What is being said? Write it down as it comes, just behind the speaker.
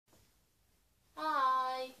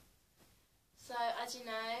as you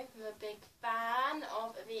know, I'm a big fan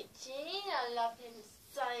of Avicii. I love him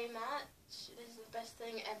so much. This is the best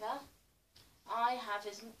thing ever. I have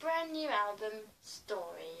his brand new album,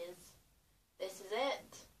 Stories. This is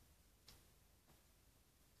it.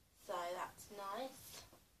 So that's nice.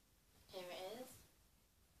 Here it is.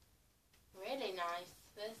 Really nice.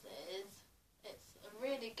 This is. It's a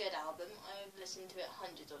really good album. I've listened to it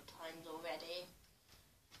hundreds of times already.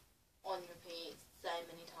 On repeat, so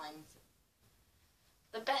many times.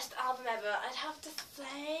 The best album ever, I'd have to say.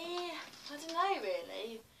 I don't know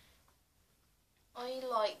really. I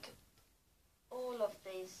like all of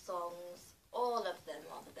these songs. All of them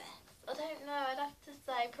are the best. I don't know, I'd have to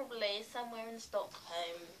say probably Somewhere in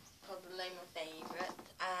Stockholm. Probably my favourite.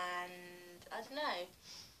 And I don't know.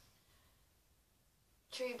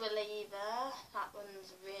 True Believer, that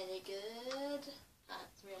one's really good.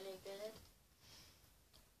 That's really good.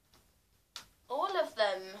 All of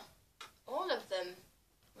them,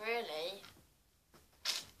 really.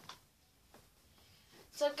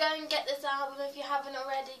 So go and get this album if you haven't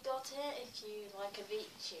already got it, if you like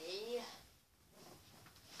Avicii.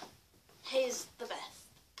 He's the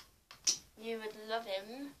best. You would love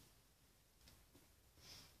him.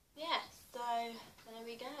 Yeah, so there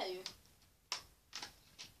we go.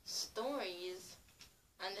 Stories.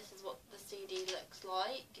 And this is what the CD looks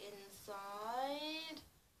like inside.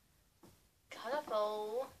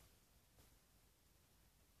 Colourful.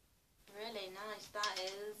 Really nice that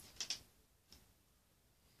is.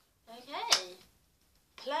 Okay.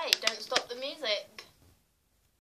 Play, don't stop the music.